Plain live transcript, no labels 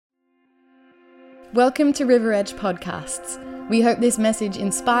Welcome to River Edge Podcasts. We hope this message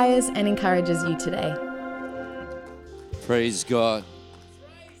inspires and encourages you today. Praise God.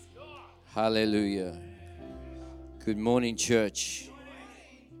 Hallelujah. Good morning, church.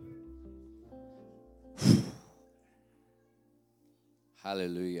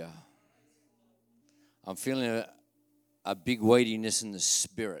 Hallelujah. I'm feeling a big weightiness in the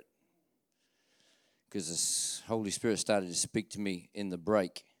spirit because the Holy Spirit started to speak to me in the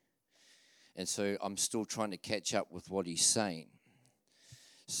break. And so I'm still trying to catch up with what he's saying.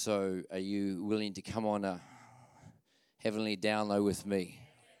 So are you willing to come on a heavenly download with me?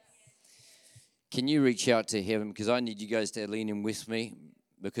 Can you reach out to heaven? Because I need you guys to lean in with me.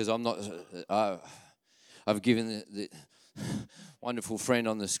 Because I'm not, I've given the wonderful friend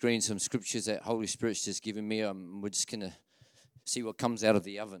on the screen some scriptures that Holy Spirit's just given me. We're just going to see what comes out of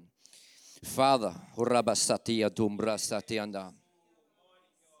the oven. Father, Lord,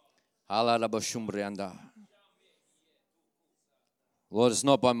 it's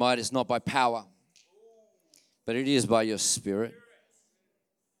not by might, it's not by power, but it is by your Spirit.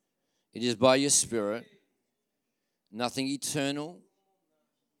 It is by your Spirit. Nothing eternal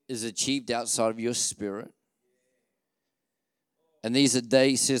is achieved outside of your Spirit. And these are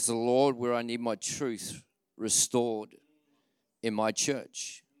days, says the Lord, where I need my truth restored in my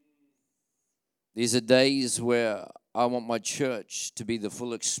church. These are days where I want my church to be the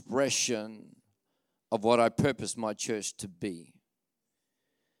full expression of what I purpose my church to be.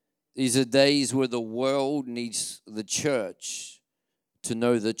 These are days where the world needs the church to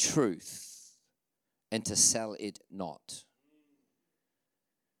know the truth and to sell it not.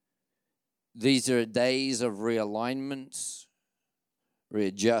 These are days of realignment,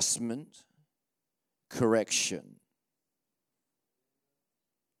 readjustment, correction.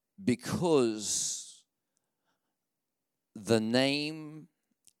 Because the name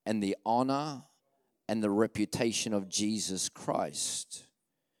and the honor and the reputation of Jesus Christ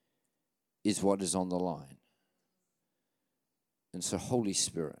is what is on the line. And so, Holy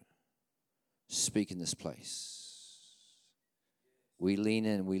Spirit, speak in this place. We lean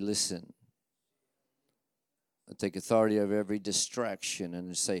in, we listen. I take authority over every distraction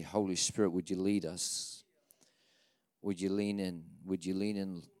and say, Holy Spirit, would you lead us? Would you lean in? Would you lean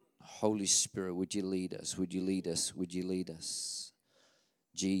in? Holy Spirit, would you lead us? Would you lead us? Would you lead us?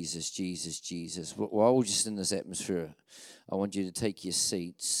 Jesus, Jesus, Jesus. While we're just in this atmosphere, I want you to take your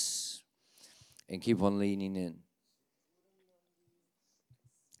seats and keep on leaning in.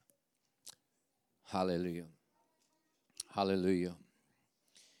 Hallelujah. Hallelujah.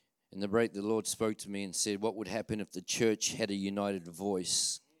 In the break, the Lord spoke to me and said, what would happen if the church had a united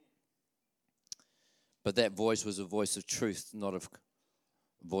voice? But that voice was a voice of truth, not a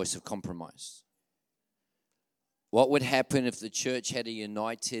voice of compromise. What would happen if the church had a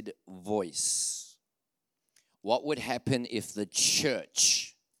united voice? What would happen if the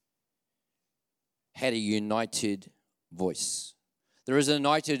church had a united voice? There is a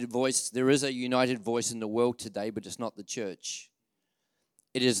united voice. There is a united voice in the world today, but it's not the church.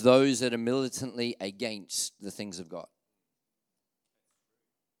 It is those that are militantly against the things of God.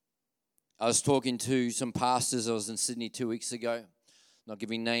 I was talking to some pastors. I was in Sydney 2 weeks ago. Not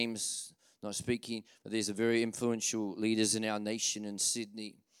giving names, not speaking, but there's a very influential leaders in our nation in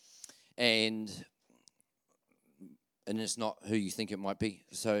Sydney. And it's not who you think it might be.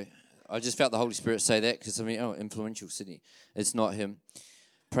 So I just felt the Holy Spirit say that because influential Sydney. It's not him.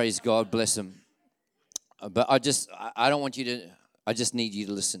 Praise God, bless him. But I don't want you to, I just need you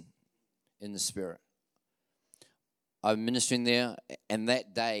to listen in the Spirit. I'm ministering there, and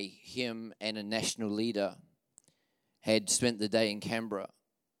that day, him and a national leader had spent the day in Canberra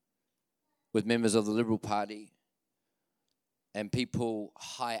with members of the Liberal Party and people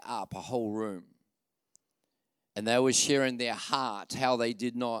high up, a whole room. And they were sharing their heart, how they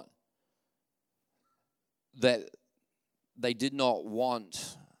did not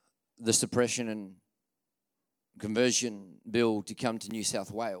want the suppression and conversion bill to come to New South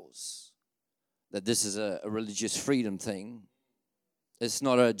Wales. That this is a religious freedom thing. It's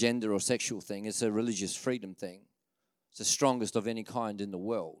not a gender or sexual thing. It's a religious freedom thing. It's the strongest of any kind in the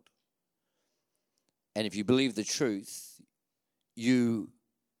world. And if you believe the truth, you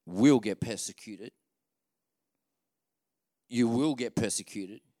will get persecuted. You will get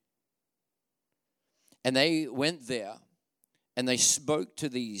persecuted. And they went there and they spoke to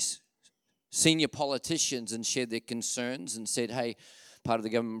these senior politicians and shared their concerns and said, hey, part of the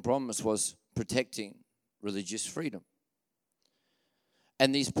government promise was protecting religious freedom.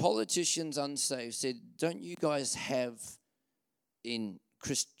 And these politicians unsaved said, don't you guys have in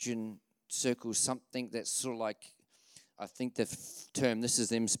Christian circles something that's sort of like, I think the term, this is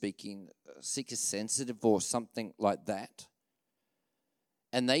them speaking, seeker sensitive or something like that.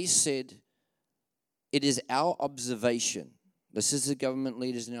 And they said, it is our observation, this is the government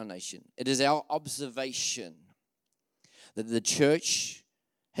leaders in our nation, it is our observation that the church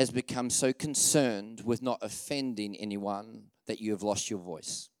has become so concerned with not offending anyone that you have lost your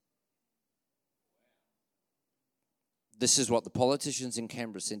voice. This is what the politicians in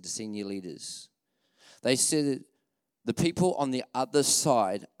Canberra said to senior leaders. They said the people on the other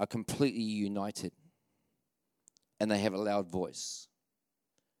side are completely united and they have a loud voice.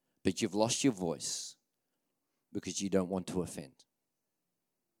 But you've lost your voice because you don't want to offend.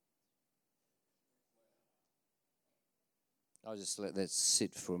 I'll just let that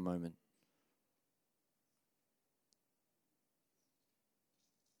sit for a moment.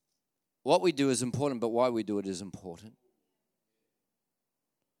 What we do is important, but why we do it is important.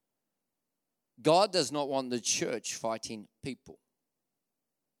 God does not want the church fighting people.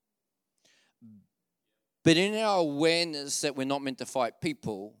 But in our awareness that we're not meant to fight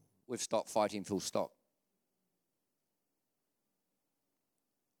people, we've stopped fighting full stop.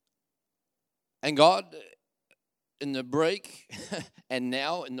 And God, in the break and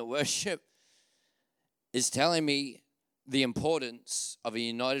now in the worship, is telling me the importance of a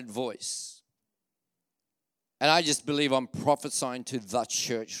united voice. And I just believe I'm prophesying to the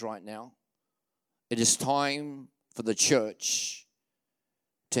church right now. It is time for the church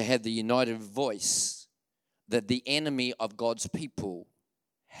to have the united voice that the enemy of God's people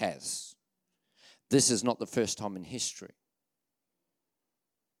has. This is not the first time in history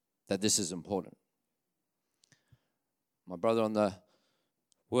that this is important. My brother on the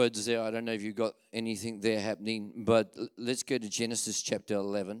words there, I don't know if you've got anything there happening, but let's go to Genesis chapter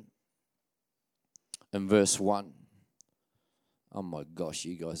 11 and verse 1. Oh my gosh,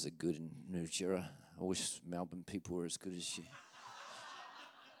 you guys are good in Mildura. I wish Melbourne people were as good as you.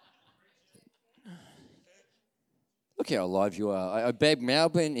 Look how alive you are. I beg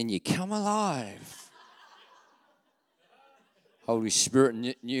Melbourne and you come alive. Holy Spirit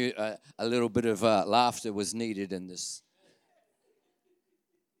knew a little bit of laughter was needed in this.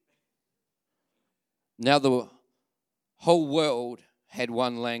 Now the whole world had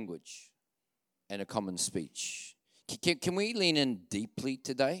one language and a common speech. Can we lean in deeply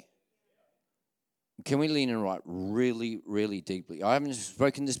today? Can we lean in really, really deeply? I haven't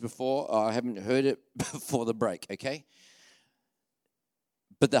spoken this before. I haven't heard it before the break, okay?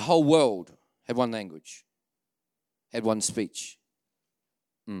 But the whole world had one language, had one speech.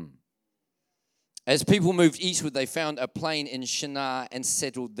 As people moved eastward, they found a plain in Shinar and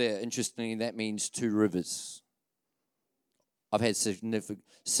settled there. Interestingly, that means two rivers. I've had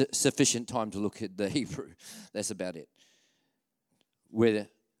sufficient time to look at the Hebrew. That's about it. Where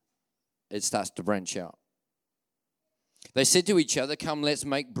it starts to branch out. They said to each other, come, let's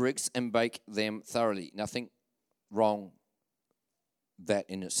make bricks and bake them thoroughly. Nothing wrong that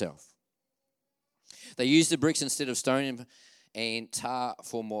in itself. They used the bricks instead of stone and tar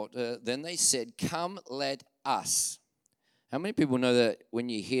for mortar. Then they said, come, let us. How many people know that when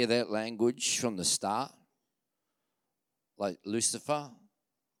you hear that language from the start, like Lucifer,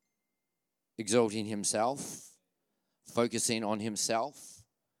 exalting himself, focusing on himself,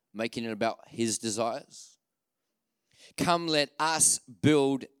 making it about his desires? Come, let us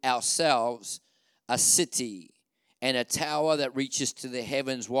build ourselves a city and a tower that reaches to the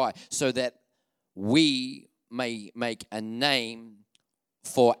heavens. Why? So that we may make a name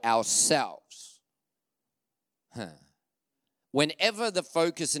for ourselves. Whenever the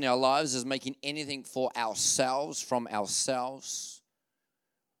focus in our lives is making anything for ourselves, from ourselves,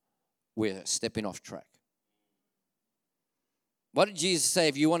 we're stepping off track. What did Jesus say?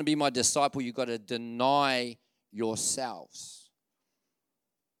 If you want to be my disciple, you've got to deny yourselves.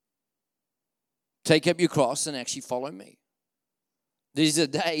 Take up your cross and actually follow me. These are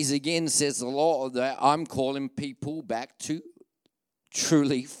days, again, says the Lord, that I'm calling people back to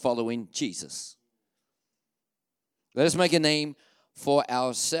truly following Jesus. Let us make a name for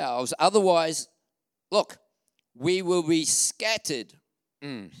ourselves. Otherwise, look, we will be scattered.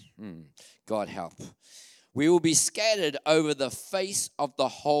 God help. We will be scattered over the face of the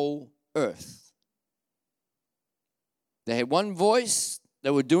whole earth. They had one voice.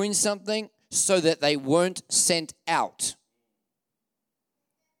 They were doing something so that they weren't sent out.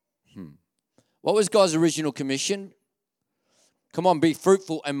 What was God's original commission? Come on, be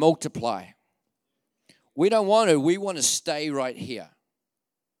fruitful and multiply. We don't want to. We want to stay right here.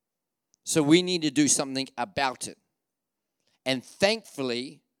 So we need to do something about it. And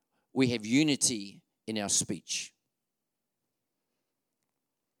thankfully, we have unity in our speech.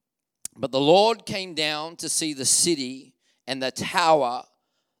 But the Lord came down to see the city and the tower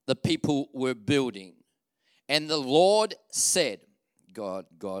the people were building. And the Lord said, God,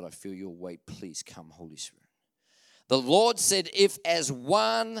 I feel your weight. Please come, Holy Spirit. The Lord said, if as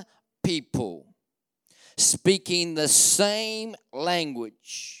one people speaking the same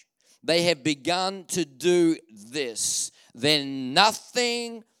language, they have begun to do this, then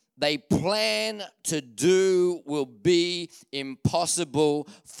nothing they plan to do will be impossible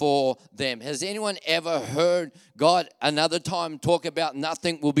for them. Has anyone ever heard God another time talk about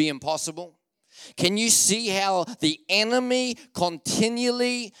nothing will be impossible? Can you see how the enemy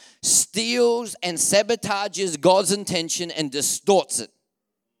continually steals and sabotages God's intention and distorts it?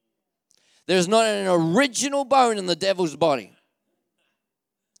 There's not an original bone in the devil's body.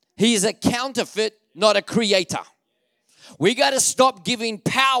 He's a counterfeit, not a creator. We got to stop giving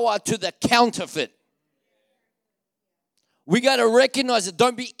power to the counterfeit. We got to recognize it.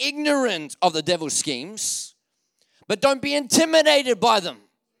 Don't be ignorant of the devil's schemes, but don't be intimidated by them.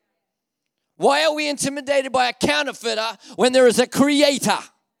 Why are we intimidated by a counterfeiter when there is a creator?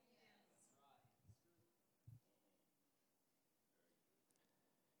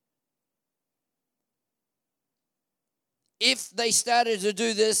 If they started to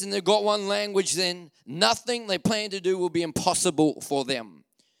do this and they've got one language, then nothing they plan to do will be impossible for them.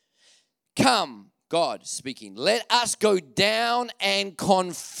 Come, God speaking, let us go down and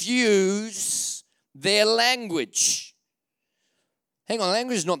confuse their language. Hang on,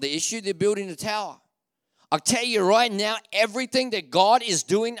 language is not the issue. They're building a tower. I'll tell you right now, everything that God is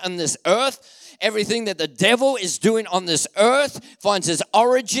doing on this earth, everything that the devil is doing on this earth finds its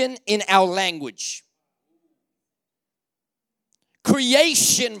origin in our language.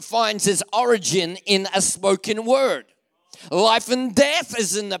 Creation finds its origin in a spoken word. Life and death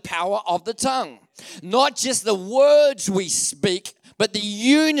is in the power of the tongue. Not just the words we speak, but the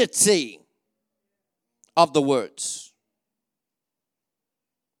unity of the words.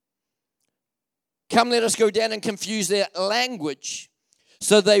 Come, let us go down and confuse their language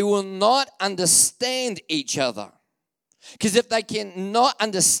so they will not understand each other. Because if they cannot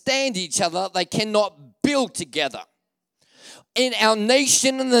understand each other, they cannot build together. In our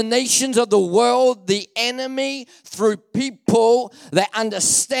nation and the nations of the world, the enemy, through people that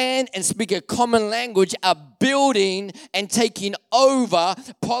understand and speak a common language, are building and taking over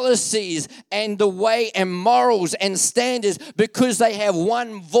policies and the way and morals and standards because they have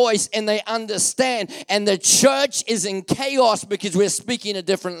one voice and they understand. And the church is in chaos because we're speaking a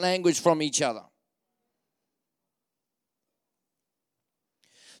different language from each other.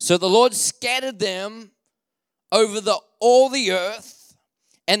 So the Lord scattered them over all the earth,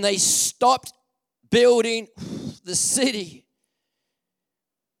 and they stopped building the city.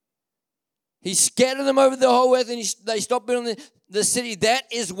 He scattered them over the whole earth, and they stopped building the city. That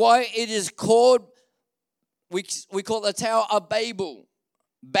is why it is called, we call the Tower of Babel.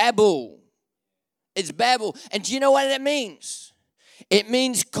 Babel. It's Babel. And do you know what that means? It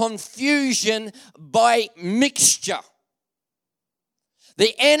means confusion by mixture.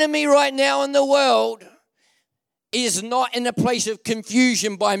 The enemy right now in the world is not in a place of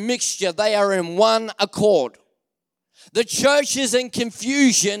confusion by mixture. They are in one accord. The church is in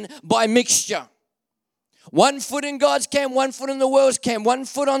confusion by mixture. One foot in God's camp, one foot in the world's camp. One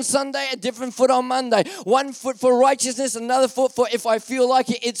foot on Sunday, a different foot on Monday. One foot for righteousness, another foot for if I feel like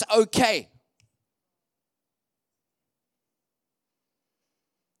it, it's okay.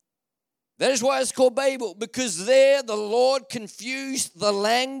 That is why it's called Babel, because there the Lord confused the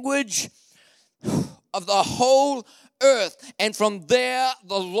language of the whole earth, and from there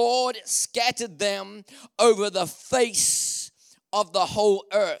the Lord scattered them over the face of the whole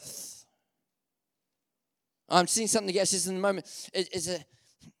earth. I'm seeing something else just in a moment.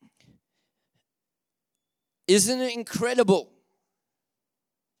 Isn't it incredible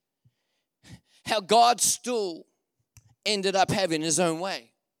how God still ended up having his own way?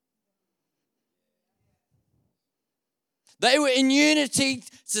 They were in unity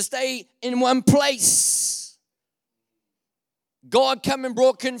to stay in one place. God come and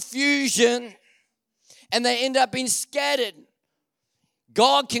brought confusion, and they end up being scattered.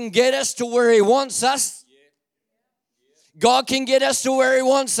 God can get us to where he wants us. God can get us to where he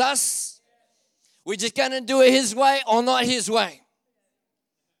wants us. We're just going to do it his way or not his way.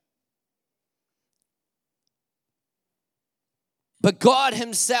 But God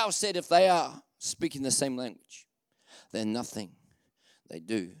himself said if they are speaking the same language, then nothing they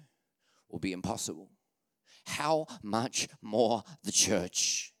do will be impossible. How much more the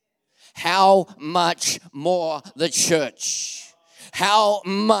church? How much more the church? How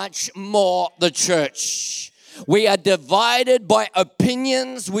much more the church? We are divided by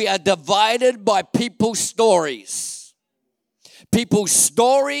opinions. We are divided by people's stories. People's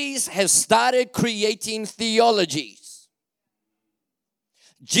stories have started creating theologies.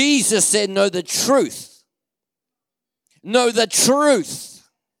 Jesus said, know the truth. Know the truth.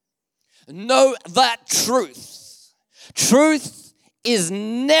 Know that truth. Truth is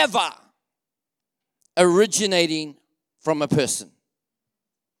never originating from a person.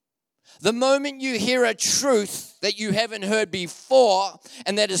 The moment you hear a truth that you haven't heard before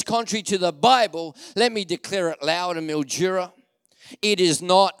and that is contrary to the Bible, let me declare it loud and Mildura. It is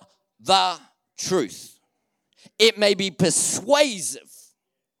not the truth. It may be persuasive.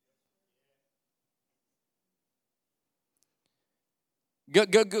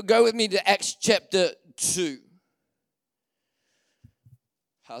 Go with me to Acts chapter 2.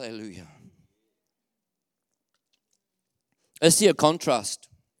 Hallelujah. Let's see a contrast.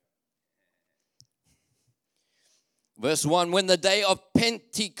 Verse 1, when the day of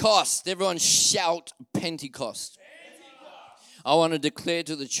Pentecost, everyone shout Pentecost. I want to declare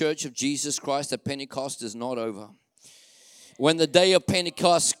to the church of Jesus Christ that Pentecost is not over. When the day of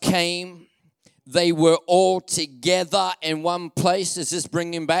Pentecost came, they were all together in one place. Is this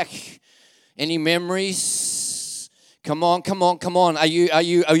bringing back any memories? Come on. Are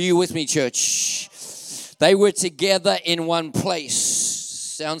you with me, church? They were together in one place.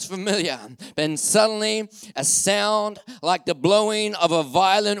 Sounds familiar. Then suddenly a sound like the blowing of a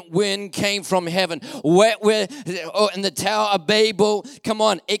violent wind came from heaven. Where in the Tower of Babel, come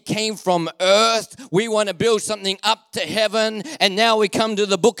on, it came from earth. We want to build something up to heaven, and now we come to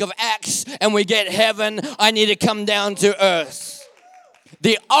the book of Acts and we get heaven. I need to come down to earth.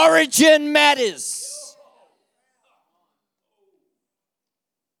 The origin matters.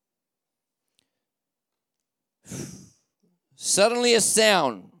 Suddenly a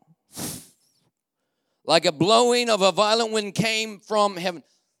sound like a blowing of a violent wind came from heaven.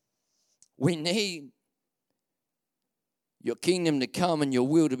 We need your kingdom to come and your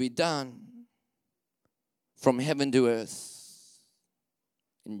will to be done from heaven to earth.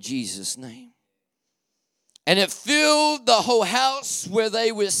 In Jesus' name. And it filled the whole house where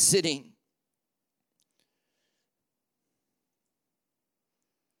they were sitting.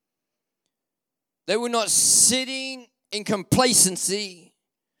 They were not sitting in complacency,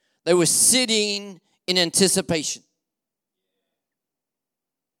 they were sitting in anticipation.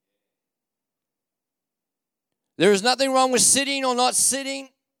 There is nothing wrong with sitting or not sitting,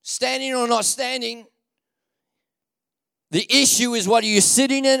 standing or not standing. The issue is, what are you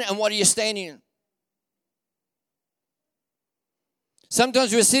sitting in and what are you standing in?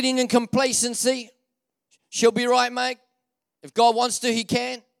 Sometimes we're sitting in complacency. She'll be right, mate. If God wants to, He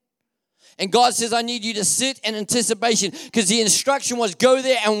can. And God says, I need you to sit in anticipation, because the instruction was go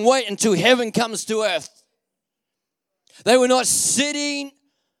there and wait until heaven comes to earth. They were not sitting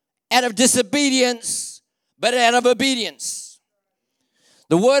out of disobedience, but out of obedience.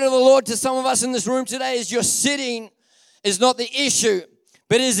 The word of the Lord to some of us in this room today is your sitting is not the issue,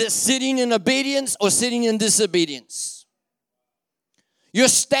 but is it sitting in obedience or sitting in disobedience? Your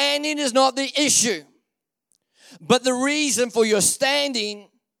standing is not the issue, but the reason for your standing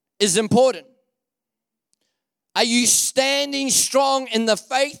is important. Are you standing strong in the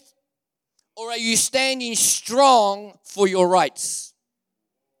faith, or are you standing strong for your rights?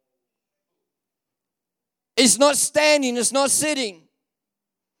 It's not standing, it's not sitting.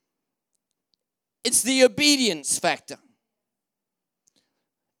 It's the obedience factor.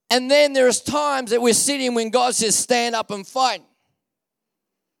 And then there's times that we're sitting when God says stand up and fight.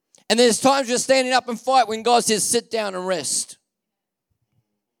 And there's times we're standing up and fight when God says sit down and rest.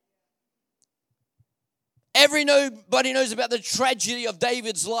 Everybody knows about the tragedy of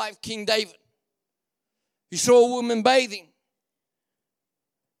David's life, King David. He saw a woman bathing.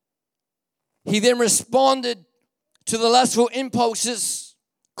 He then responded to the lustful impulses,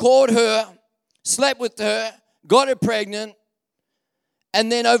 caught her, slept with her, got her pregnant,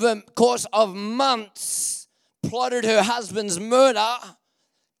 and then over the course of months, plotted her husband's murder.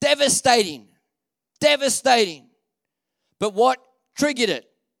 Devastating. But what triggered it?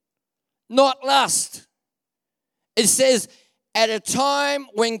 Not lust. It says, at a time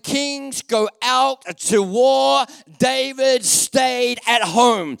when kings go out to war, David stayed at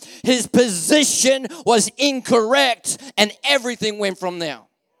home. His position was incorrect, and everything went from there.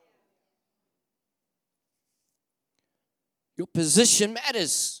 Your position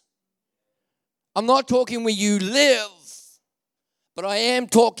matters. I'm not talking where you live, but I am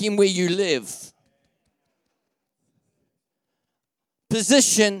talking where you live.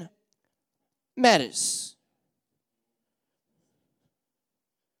 Position matters.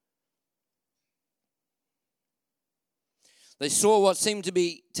 They saw what seemed to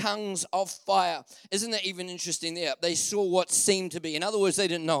be tongues of fire. Isn't that even interesting there? They saw what seemed to be. In other words, they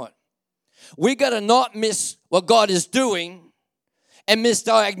didn't know it. We got to not miss what God is doing and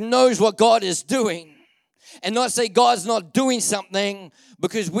misdiagnose what God is doing and not say God's not doing something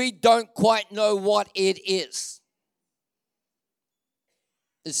because we don't quite know what it is.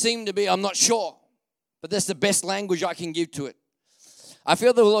 It seemed to be, I'm not sure, but that's the best language I can give to it. I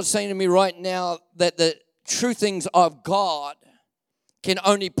feel the Lord saying to me right now that the true things of God can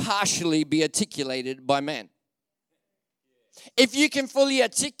only partially be articulated by man. If you can fully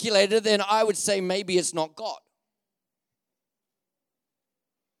articulate it, then I would say maybe it's not God.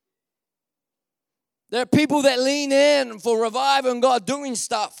 There are people that lean in for revival and God doing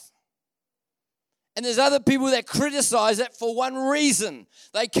stuff. And there's other people that criticize it for one reason.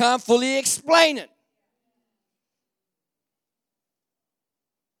 They can't fully explain it.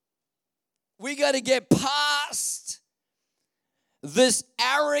 We got to get past this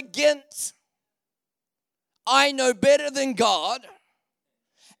arrogant, I know better than God,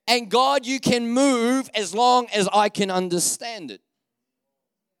 and God, you can move as long as I can understand it.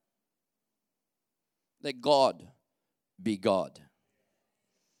 Let God be God.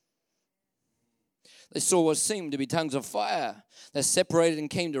 They saw what seemed to be tongues of fire that separated and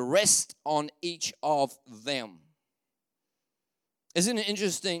came to rest on each of them. Isn't it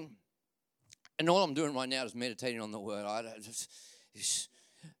interesting? And all I'm doing right now is meditating on the word.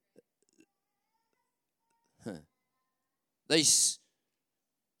 They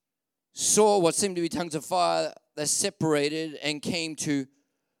saw what seemed to be tongues of fire that separated and came to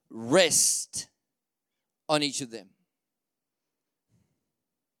rest on each of them.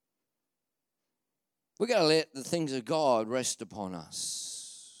 We've got to let the things of God rest upon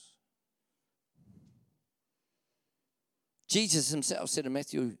us. Jesus himself said in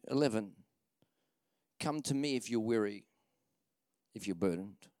Matthew 11, come to me if you're weary, if you're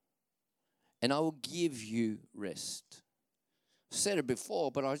burdened, and I will give you rest. I've said it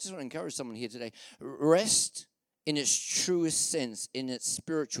before, but I just want to encourage someone here today. Rest in its truest sense, in its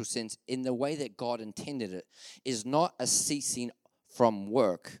spiritual sense, in the way that God intended it, is not a ceasing from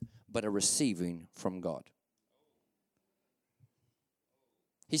work, but a receiving from God.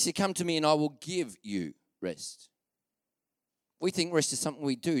 He said, come to me and I will give you rest. We think rest is something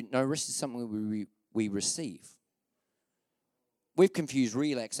we do. No, rest is something we receive. We've confused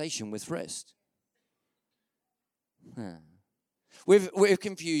relaxation with rest. We've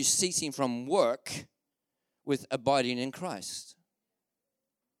confused ceasing from work with abiding in Christ.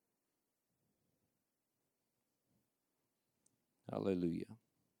 Hallelujah.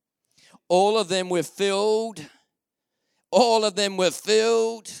 All of them were filled. All of them were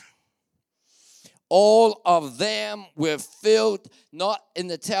filled. All of them were filled, not in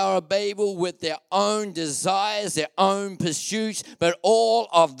the Tower of Babel with their own desires, their own pursuits, but all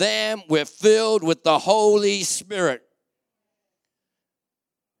of them were filled with the Holy Spirit.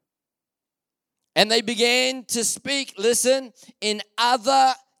 And they began to speak, listen, in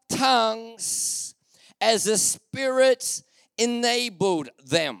other tongues as the Spirit enabled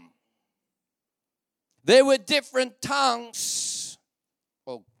them. There were different tongues.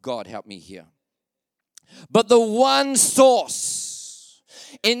 Oh, God, help me here. But the one source.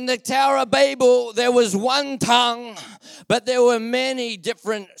 In the Tower of Babel, there was one tongue, but there were many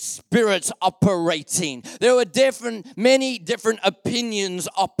different spirits operating. There were many different opinions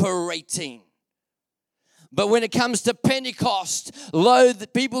operating. But when it comes to Pentecost, though the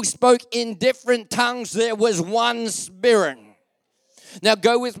people spoke in different tongues, there was one Spirit. Now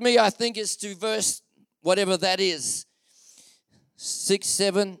go with me, I think it's to verse, whatever that is, 6,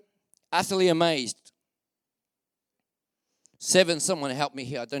 7, utterly amazed. 7, someone help me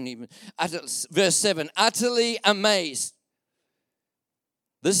here, verse 7, utterly amazed.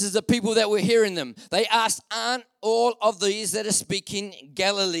 This is the people that were hearing them. They asked, aren't all of these that are speaking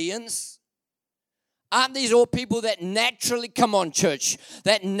Galileans? Aren't these all people that naturally, come on church,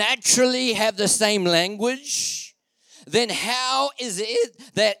 that naturally have the same language? Then how is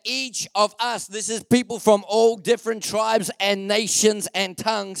it that each of us, this is people from all different tribes and nations and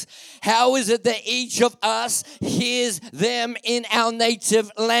tongues, how is it that each of us hears them in our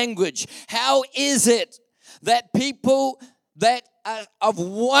native language? How is it that people that are of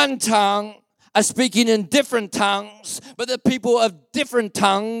one tongue are speaking in different tongues, but the people of different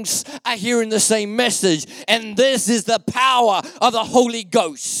tongues are hearing the same message? And this is the power of the Holy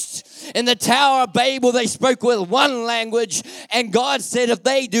Ghost. In the Tower of Babel, they spoke with one language, and God said if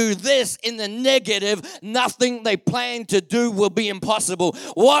they do this in the negative, nothing they plan to do will be impossible.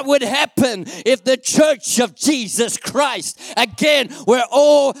 What would happen if the church of Jesus Christ, again, we're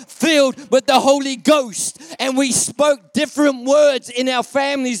all filled with the Holy Ghost, and we spoke different words in our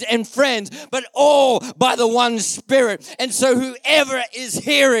families and friends, but all by the one Spirit. And so whoever is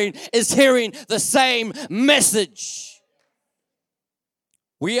hearing the same message.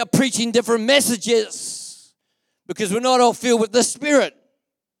 We are preaching different messages because we're not all filled with the Spirit.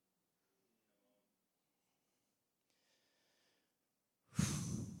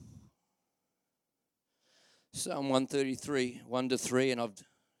 Psalm 133, 1-3, and I've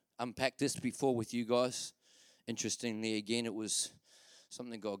unpacked this before with you guys. Interestingly, again, it was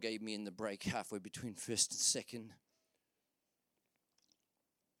something God gave me in the break halfway between first and second.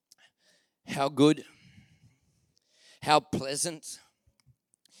 How good, how pleasant.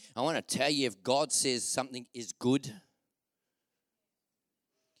 I want to tell you, if God says something is good,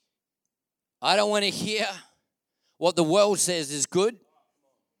 I don't want to hear what the world says is good.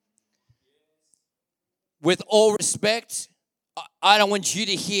 With all respect, I don't want you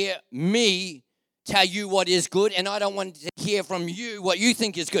to hear me tell you what is good, and I don't want to hear from you what you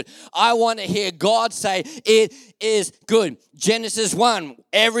think is good. I want to hear God say it is good. Genesis 1,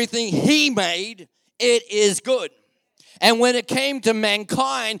 everything He made, it is good. And when it came to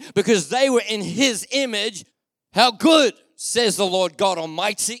mankind, because they were in His image, how good, says the Lord God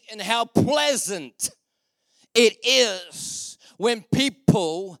Almighty, and how pleasant it is when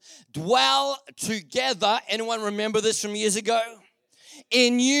people dwell together. Anyone remember this from years ago?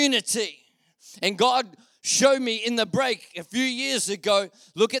 In unity. And God showed me in the break a few years ago,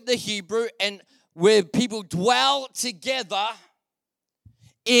 look at the Hebrew, and where people dwell together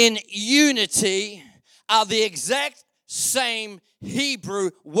in unity are the exact same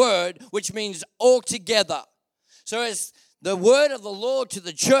Hebrew word, which means all together. So as the word of the Lord to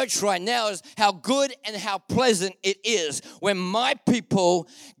the church right now is how good and how pleasant it is when my people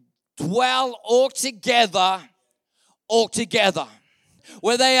dwell all together.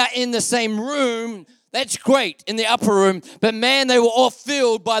 Where they are in the same room, that's great, in the upper room. But man, they were all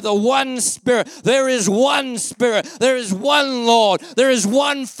filled by the one Spirit. There is one Spirit. There is one Lord. There is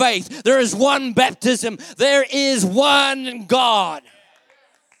one faith. There is one baptism. There is one God.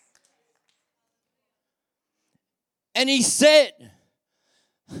 And He said,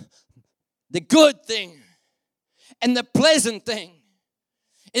 the good thing and the pleasant thing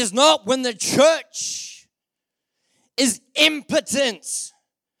is not when the church is impotent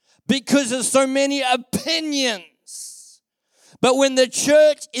because of so many opinions, but when the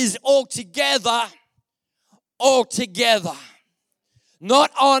church is all together,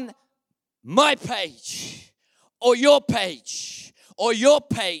 not on my page or your page or your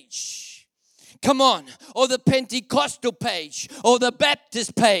page. Come on, or the Pentecostal page, or the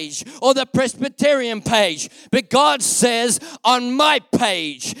Baptist page, or the Presbyterian page. But God says, on my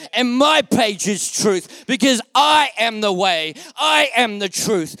page, and my page is truth, because I am the way, I am the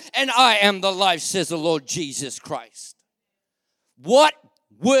truth, and I am the life, says the Lord Jesus Christ. What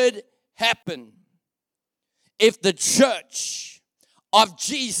would happen if the church of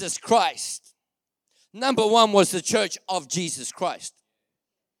Jesus Christ, number one was the church of Jesus Christ,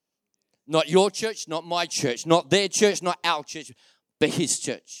 not your church, not my church, not their church, not our church, but His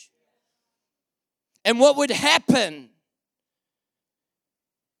church. And what would happen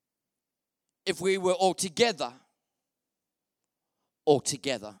if we were all together,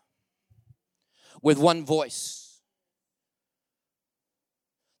 with one voice?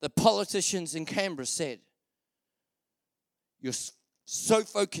 The politicians in Canberra said, you're so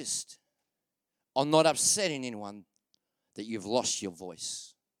focused on not upsetting anyone that you've lost your voice.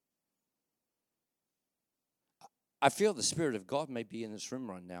 I feel the Spirit of God may be in this room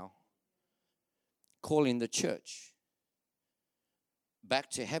right now, calling the church back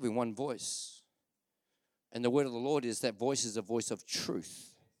to having one voice. And the word of the Lord is that voice is a voice of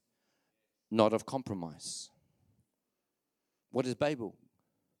truth, not of compromise. What is Babel?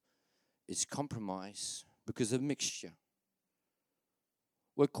 It's compromise because of mixture.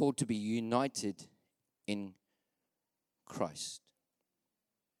 We're called to be united in Christ.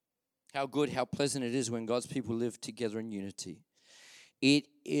 How good, how pleasant it is when God's people live together in unity. It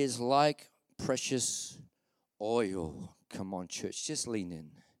is like precious oil. Come on, church, just lean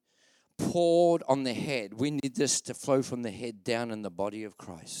in. Poured on the head. We need this to flow from the head down in the body of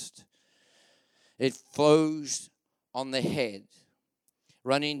Christ. It flows on the head,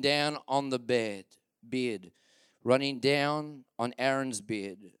 running down on the beard, running down on Aaron's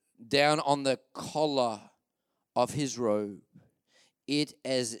beard, down on the collar of his robe. It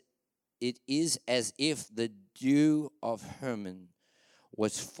as it is as if the dew of Hermon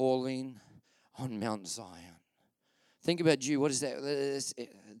was falling on Mount Zion. Think about dew. What is that? It's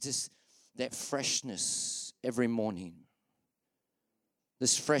just that freshness every morning.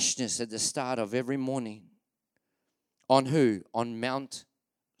 This freshness at the start of every morning. On who? On Mount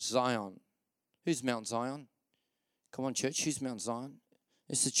Zion. Who's Mount Zion? Come on, church. Who's Mount Zion?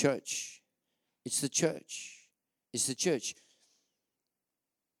 It's the church. It's the church. It's the church.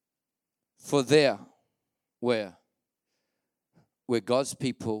 For there, where God's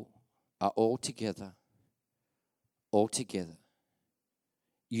people are all together,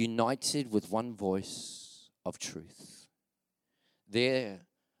 united with one voice of truth. There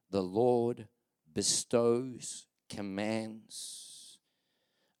the Lord bestows, commands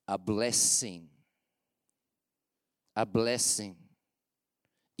a blessing,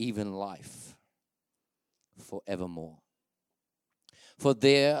 even life forevermore. For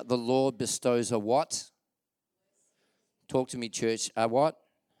there the Lord bestows a what? Talk to me, church. A what?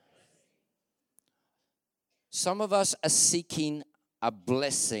 Some of us are seeking a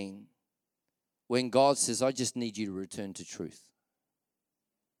blessing when God says, I just need you to return to truth.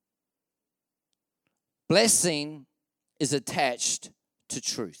 Blessing is attached to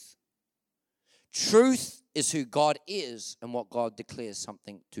truth. Truth is who God is and what God declares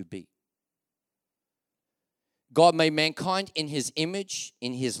something to be. God made mankind in his image,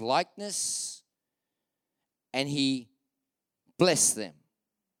 in his likeness, and he blessed them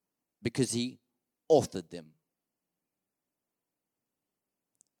because he authored them.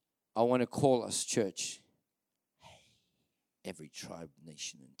 I want to call us, church, every tribe,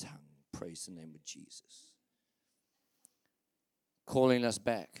 nation, and tongue, praise the name of Jesus. Calling us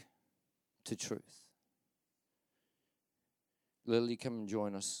back to truth. Lily, come and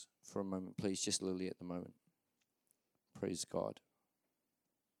join us for a moment, please. Just Lily at the moment. Praise God.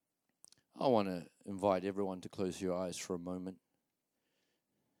 I want to invite everyone to close your eyes for a moment.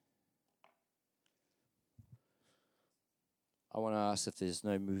 I want to ask if there's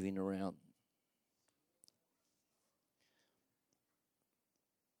no moving around.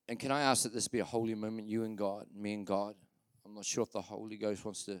 And can I ask that this be a holy moment, you and God, me and God? I'm not sure if the Holy Ghost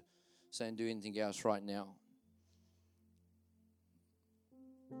wants to say and do anything else right now.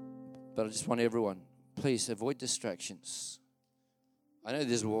 But I just want everyone, please avoid distractions. I know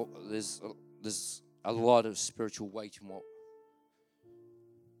there's a lot of spiritual weight in what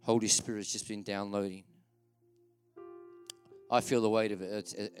Holy Spirit has just been downloading. I feel the weight of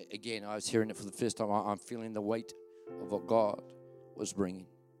it. Again, I was hearing it for the first time. I'm feeling the weight of what God was bringing.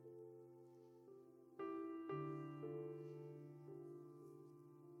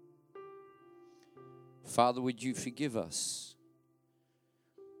 Father, would you forgive us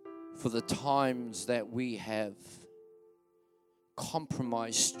for the times that we have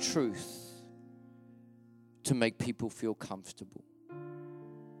compromised truth to make people feel comfortable.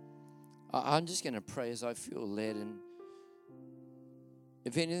 I'm just going to pray as I feel led, and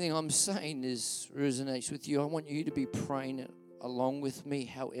if anything I'm saying resonates with you, I want you to be praying it along with me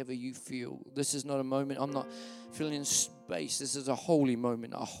however you feel. This is not a moment. I'm not filling space. This is a holy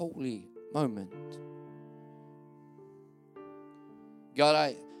moment, a holy moment.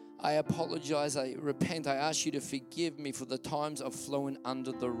 God, I apologize. I repent. I ask you to forgive me for the times I've flown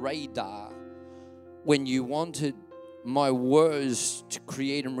under the radar when you wanted my words to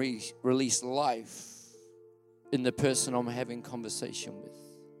create and release life in the person I'm having conversation with.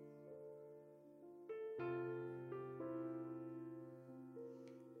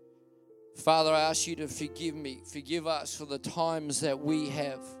 Father, I ask you to forgive me. Forgive us for the times that we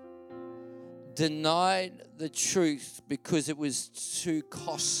have denied the truth because it was too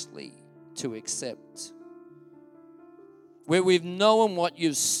costly to accept. Where we've known what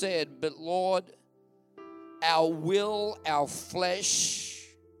you've said, but Lord, our will, our flesh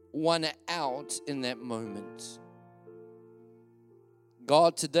won out in that moment.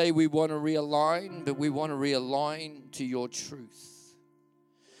 God, today we want to realign, but we want to realign to your truth.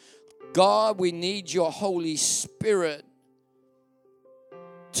 God, we need your Holy Spirit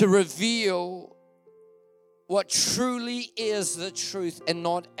to reveal what truly is the truth and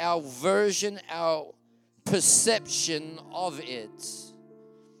not our version, our perception of it.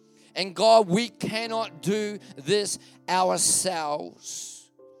 And God, we cannot do this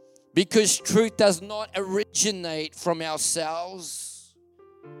ourselves because truth does not originate from ourselves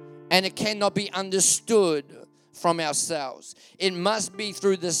and it cannot be understood from ourselves. It must be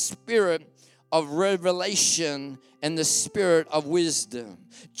through the Spirit of revelation and the Spirit of wisdom.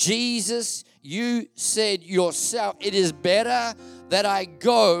 Jesus, you said yourself, it is better that I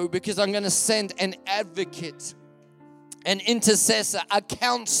go because I'm going to send an advocate. an intercessor, a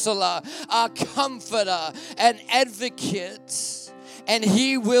counselor, a comforter, an advocate. And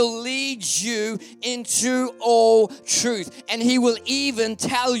He will lead you into all truth. And He will even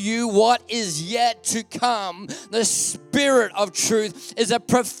tell you what is yet to come. The Spirit of truth is a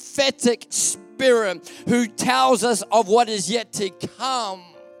prophetic spirit who tells us of what is yet to come.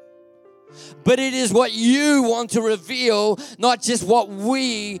 But it is what you want to reveal, not just what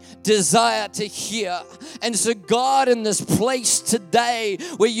we desire to hear. And so God, in this place today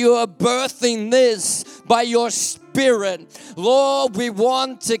where you are birthing this by your Spirit, Lord, we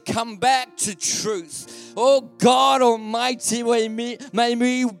want to come back to truth. Oh God Almighty, may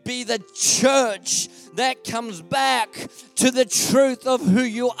we be the church that comes back to the truth of who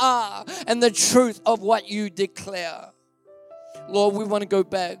you are and the truth of what you declare. Lord, we want to go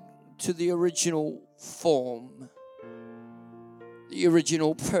back to the original form, the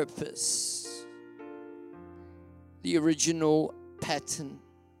original purpose, the original pattern.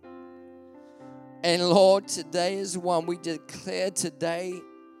 And Lord, today is one we declare today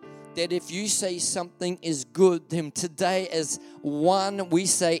that if you say something is good, then today as one we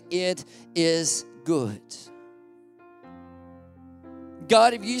say it is good.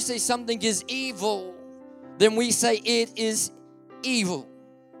 God, if you say something is evil, then we say it is evil.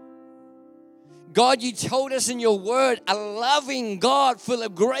 God, you told us in your word, a loving God full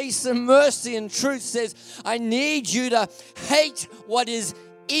of grace and mercy and truth says, I need you to hate what is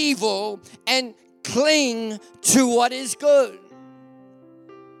evil and cling to what is good.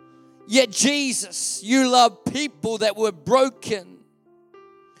 Yet Jesus, you love people that were broken,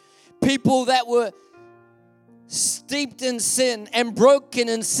 people that were steeped in sin and broken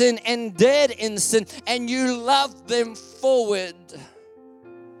in sin and dead in sin, and you loved them forward,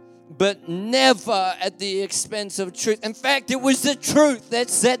 but never at the expense of truth. In fact, it was the truth that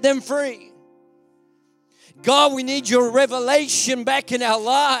set them free. God, we need your revelation back in our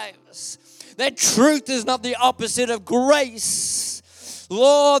lives. That truth is not the opposite of grace.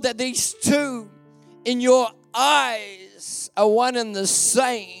 Lord, that these two in your eyes are one and the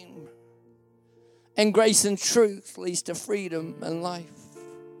same. And grace and truth leads to freedom and life.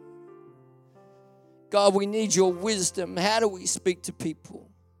 God, we need your wisdom. How do we speak to people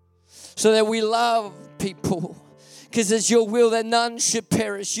so that we love people? Because it's your will that none should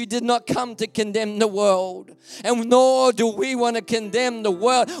perish. You did not come to condemn the world. And nor do we want to condemn the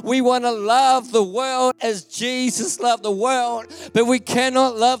world. We want to love the world as Jesus loved the world. But we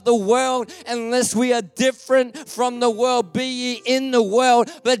cannot love the world unless we are different from the world. Be ye in the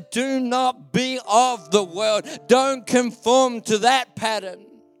world, but do not be of the world. Don't conform to that pattern,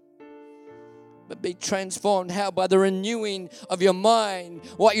 but be transformed. How? By the renewing of your mind,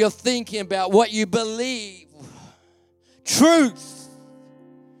 what you're thinking about, what you believe. Truth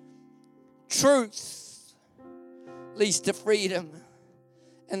leads to freedom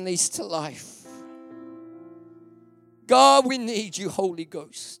and leads to life. God, we need you, Holy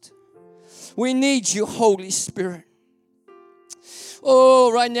Ghost. We need you, Holy Spirit.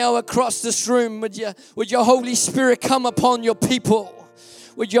 Oh, right now across this room, would your Holy Spirit come upon your people?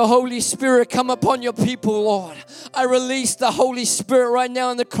 Would your Holy Spirit come upon your people, Lord? I release the Holy Spirit right now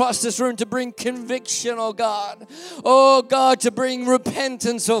across this room to bring conviction, oh God. Oh God, to bring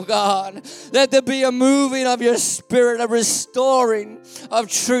repentance, oh God. Let there be a moving of your Spirit, a restoring of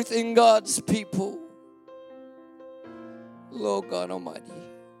truth in God's people. Lord God Almighty,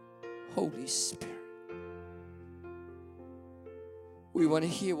 Holy Spirit, we want to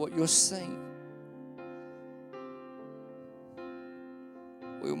hear what you're saying.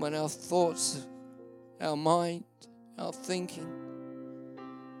 We want our thoughts, our mind, our thinking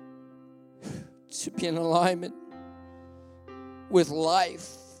to be in alignment with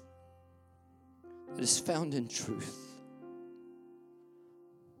life that is found in truth.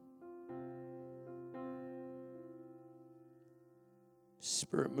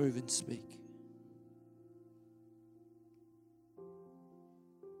 Spirit, move and speak.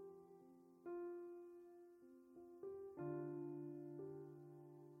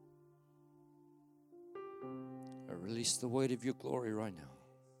 Release the weight of your glory right now.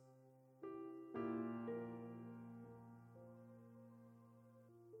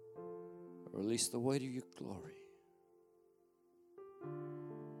 Release the weight of your glory.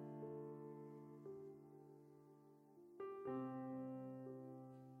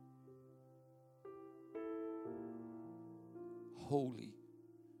 Holy,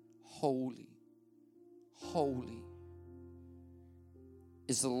 holy, holy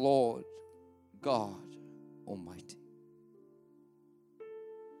is the Lord God Almighty,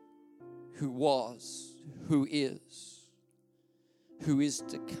 who was, who is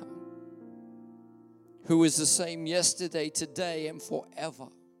to come. who is the same yesterday, today, and forever.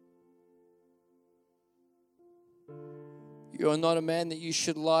 You are not a man that you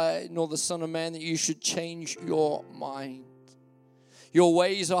should lie, nor the son of man that you should change your mind. Your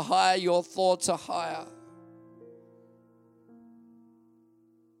ways are higher, your thoughts are higher.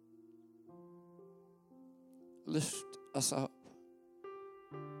 Lift us up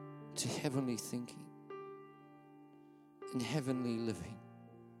to heavenly thinking and heavenly living.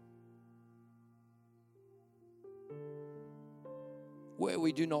 Where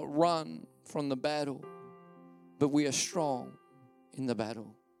we do not run from the battle, but we are strong in the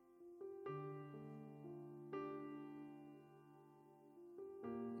battle.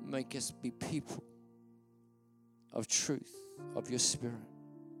 Make us be people of truth, of your Spirit.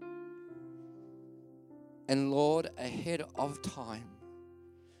 And Lord, ahead of time,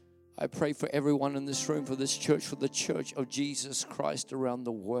 I pray for everyone in this room, for this church, for the church of Jesus Christ around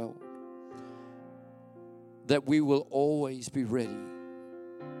the world, that we will always be ready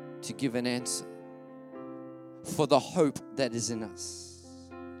to give an answer for the hope that is in us.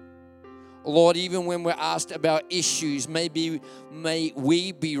 Lord, even when we're asked about issues, may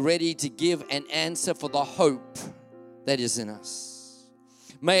we be ready to give an answer for the hope that is in us.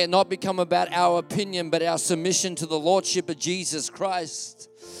 May it not become about our opinion, but our submission to the Lordship of Jesus Christ.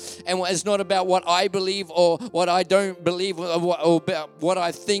 And it's not about what I believe or what I don't believe, or about what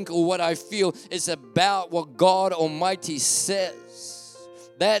I think or what I feel. It's about what God Almighty says.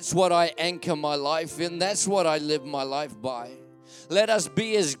 That's what I anchor my life in. That's what I live my life by. Let us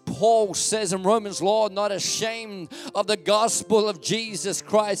be, as Paul says in Romans, Lord, not ashamed of the gospel of Jesus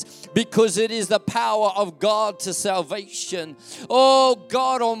Christ, because it is the power of God to salvation. Oh,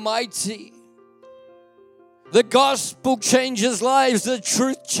 God Almighty, the gospel changes lives, the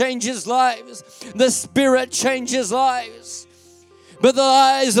truth changes lives, the Spirit changes lives. But the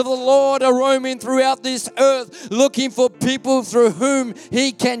eyes of the Lord are roaming throughout this earth, looking for people through whom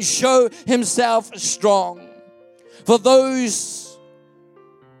He can show Himself strong. For those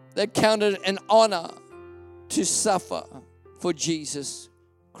that counted an honor to suffer for Jesus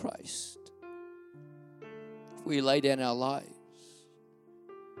Christ. We lay down our lives.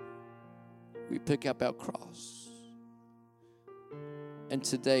 We pick up our cross. And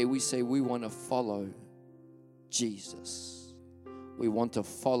today we say we want to follow Jesus. We want to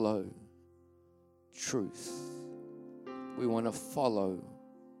follow truth. We want to follow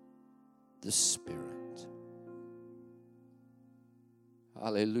the Spirit.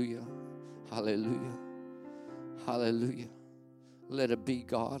 Hallelujah. Hallelujah. Hallelujah. Let it be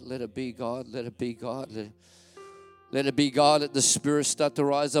God. Let it be God. Let it be God. Let it be God. Let the Spirit start to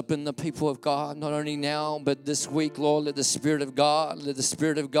rise up in the people of God, not only now, but this week, Lord. Let the Spirit of God, let the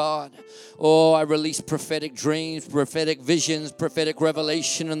Spirit of God. Oh, I release prophetic dreams, prophetic visions, prophetic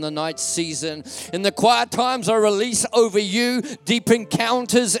revelation in the night season. In the quiet times, I release over you deep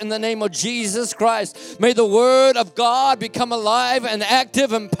encounters in the name of Jesus Christ. May the Word of God become alive and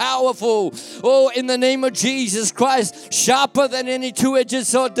active and powerful. Oh, in the name of Jesus Christ, sharper than any two-edged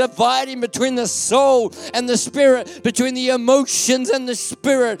sword, dividing between the soul and the spirit, between the emotions and the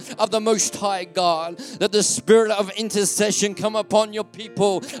Spirit of the Most High God. Let the Spirit of intercession come upon your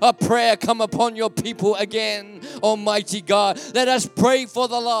people, a prayer come upon your people again, Almighty God. Let us pray for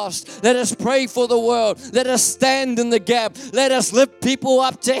the lost. Let us pray for the world. Let us stand in the gap. Let us lift people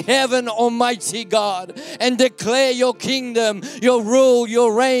up to heaven, Almighty God, and declare your kingdom, your rule,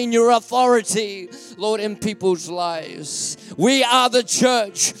 your reign, your authority, Lord, in people's lives. We are the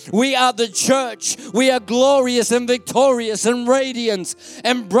church. We are the church. We are glorious and victorious and radiant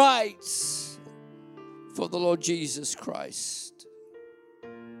and bright for the Lord Jesus Christ.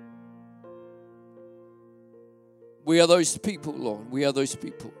 We are those people, Lord. We are those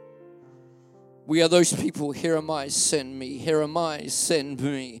people. We are those people. Here am I, send me. Here am I, send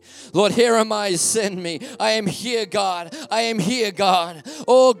me. Lord, here am I, send me. I am here, God. I am here, God.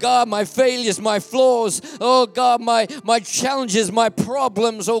 Oh, God, my failures, my flaws. Oh, God, my challenges, my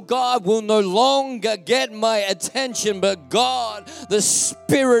problems, oh, God, will no longer get my attention. But God, the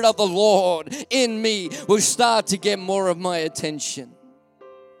Spirit of the Lord in me will start to get more of my attention.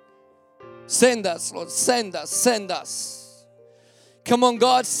 Send us, Lord. Send us. Send us. Come on,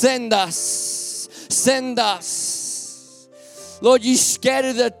 God, send us. Send us. Lord, you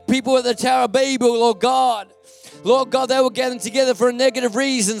scattered the people at the Tower of Babel, Lord God. Lord God, they were gathering together for negative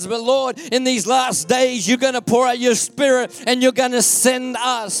reasons. But Lord, in these last days, you're going to pour out your Spirit and you're going to send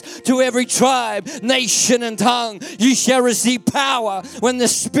us to every tribe, nation, and tongue. You shall receive power when the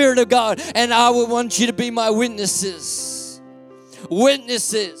Spirit of God, and I will want you to be my witnesses.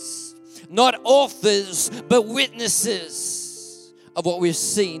 Witnesses, not authors, but witnesses of what we've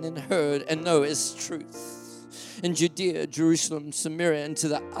seen and heard and know as truth. In Judea, Jerusalem, Samaria, and to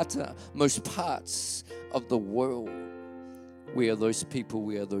the uttermost parts of the world. We are those people,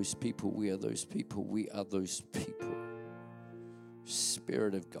 we are those people, we are those people, we are those people.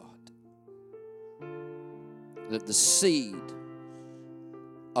 Spirit of God. Let the seed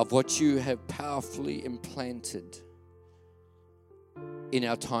of what you have powerfully implanted in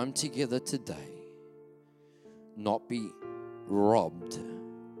our time together today not be robbed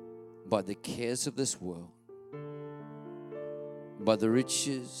by the cares of this world, by the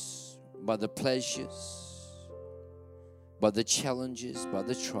riches, by the pleasures, by the challenges, by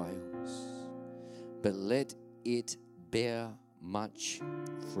the trials, but let it bear much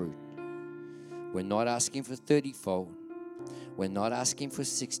fruit. We're not asking for 30-fold. We're not asking for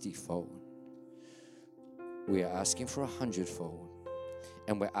 60-fold. We are asking for 100-fold.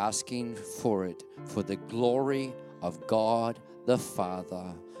 And we're asking for it for the glory of God the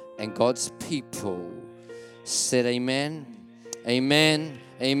Father. And God's people said amen, amen,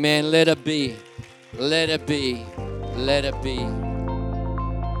 amen. Let it be, let it be, let it be.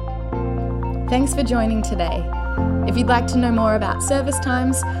 Thanks for joining today. If you'd like to know more about service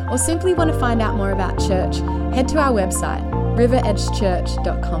times or simply want to find out more about church, head to our website,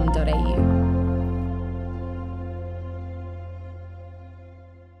 riveredgechurch.com.au.